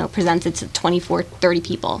being, presented to 24, 30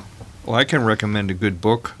 people. Well, I can recommend a good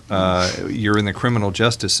book. You're in the criminal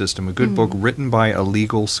justice system. A good book written by a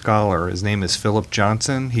legal scholar. His name is Philip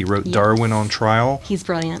Johnson. He wrote Darwin on Trial. He's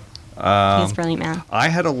brilliant. He's a brilliant man. I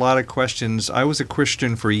had a lot of questions. I was a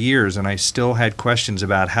Christian for years, and I still had questions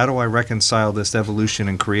about how do I reconcile this evolution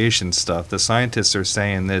and creation stuff. The scientists are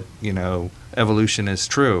saying that, evolution is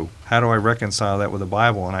true. How do I reconcile that with the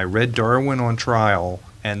Bible? And I read Darwin on Trial,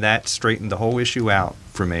 and that straightened the whole issue out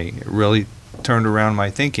for me. It really turned around my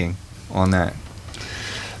thinking on that.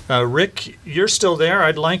 Rick, you're still there.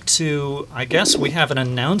 I'd like to, I guess we have an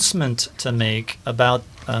announcement to make about,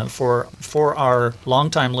 for our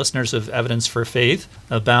longtime listeners of Evidence for Faith,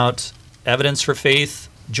 about Evidence for Faith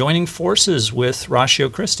joining forces with Ratio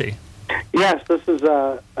Christi. Yes, this is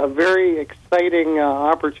a very exciting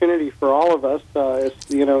opportunity for all of us.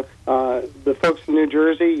 The folks in New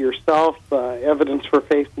Jersey, yourself, Evidence for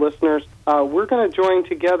Faith listeners, we're going to join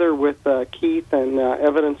together with Keith and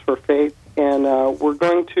Evidence for Faith, and we're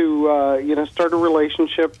going to, start a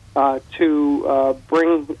relationship to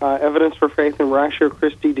bring Evidence for Faith and Ratio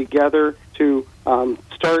Christi together to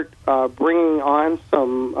start bringing on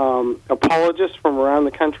some apologists from around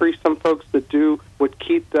the country, some folks that do what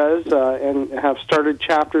Keith does and have started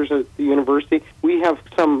chapters at the university. We have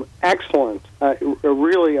some excellent,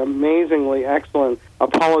 really amazingly excellent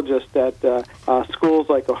apologists at schools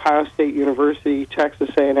like Ohio State University, Texas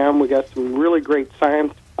A&M. We got some really great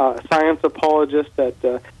science apologists at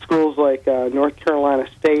schools like North Carolina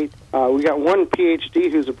State. We got one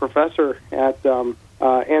PhD who's a professor at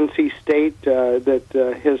NC State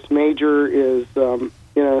that his major is some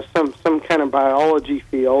kind of biology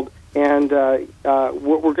field. And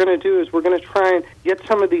what we're going to do is we're going to try and get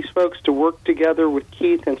some of these folks to work together with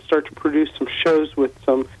Keith and start to produce some shows with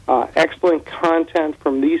some excellent content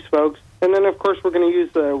from these folks And then, of course, we're going to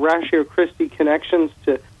use the Ratio Christi connections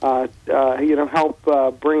to,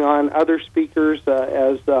 help bring on other speakers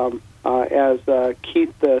as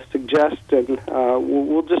Keith suggests, and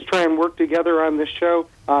we'll just try and work together on this show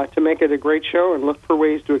to make it a great show and look for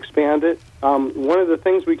ways to expand it. One of the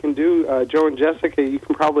things we can do, Joe and Jessica, you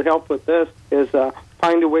can probably help with this, is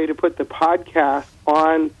find a way to put the podcast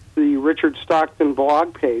on the Richard Stockton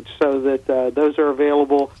blog page so that those are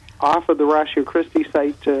available off of the Ratio Christi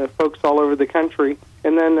site to folks all over the country.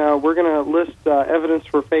 And then we're going to list Evidence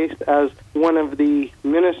for Faith as one of the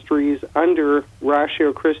ministries under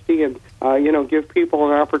Ratio Christi and, give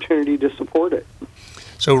people an opportunity to support it.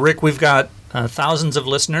 So, Rick, we've got thousands of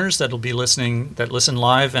listeners that listen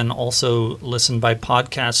live and also listen by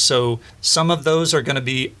podcast. So some of those are going to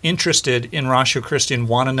be interested in Ratio Christi and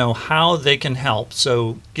want to know how they can help.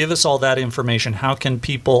 So give us all that information. How can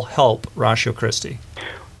people help Ratio Christi?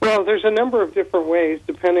 Well, there's a number of different ways,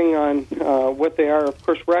 depending on what they are. Of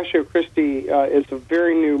course, Ratio Christi is a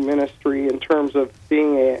very new ministry in terms of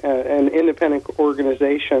being an independent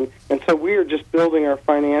organization, and so we are just building our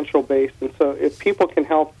financial base. And so if people can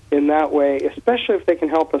help in that way, especially if they can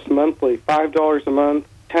help us monthly, $5 a month,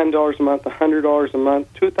 $10 a month, $100 a month,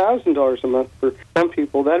 $2,000 a month for some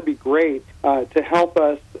people, that'd be great to help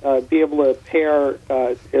us be able to pay our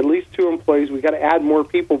at least 2 employees. We've got to add more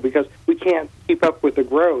people because we can't keep up with the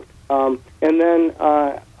growth. And then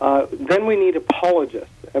we need apologists.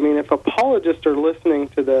 I mean, if apologists are listening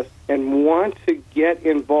to this and want to get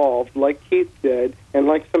involved, like Keith did, and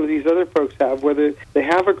like some of these other folks have, whether they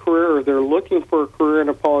have a career or they're looking for a career in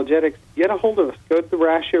apologetics, get a hold of us. Go to the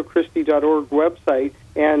ratiochristi.org website,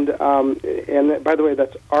 and by the way,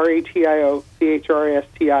 that's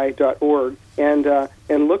ratiochristi.org,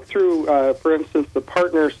 and look through, for instance, the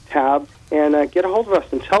Partners tab, and get a hold of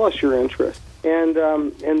us and tell us your interest. And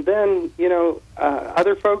then,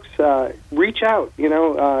 other folks, reach out.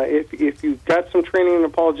 If you've got some training in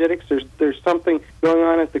apologetics, there's something going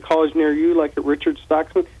on at the college near you, like at Richard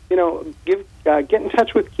Stockton, get in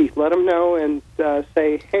touch with Keith. Let him know and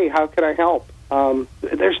say, hey, how can I help?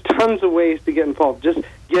 There's tons of ways to get involved. Just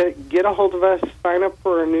get a hold of us, sign up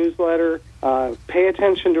for our newsletter, pay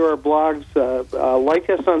attention to our blogs, like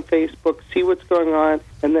us on Facebook, see what's going on,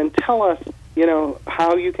 and then tell us,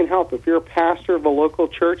 how you can help. If you're a pastor of a local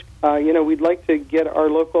church, we'd like to get our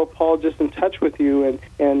local apologists in touch with you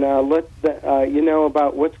and let you know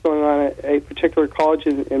about what's going on at a particular college,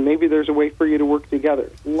 and maybe there's a way for you to work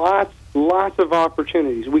together. Lots of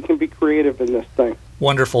opportunities. We can be creative in this thing.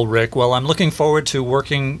 Wonderful, Rick. Well, I'm looking forward to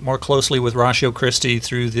working more closely with Ratio Christi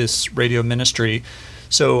through this radio ministry.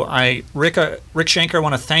 So Rick Shanker, I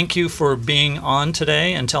want to thank you for being on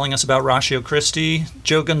today and telling us about Ratio Christi.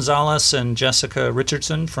 Joe Gonzalez and Jessica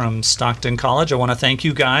Richardson from Stockton College, I want to thank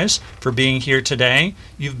you guys for being here today.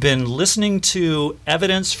 You've been listening to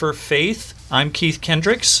Evidence for Faith. I'm Keith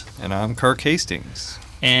Kendricks. And I'm Kirk Hastings.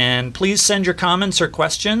 And please send your comments or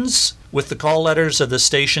questions with the call letters of the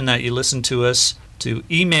station that you listen to us to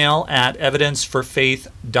email at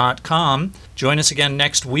evidenceforfaith.com. Join us again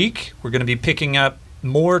next week. We're going to be picking up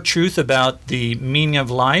more truth about the meaning of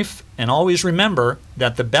life. And always remember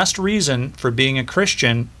that the best reason for being a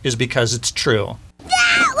Christian is because it's true.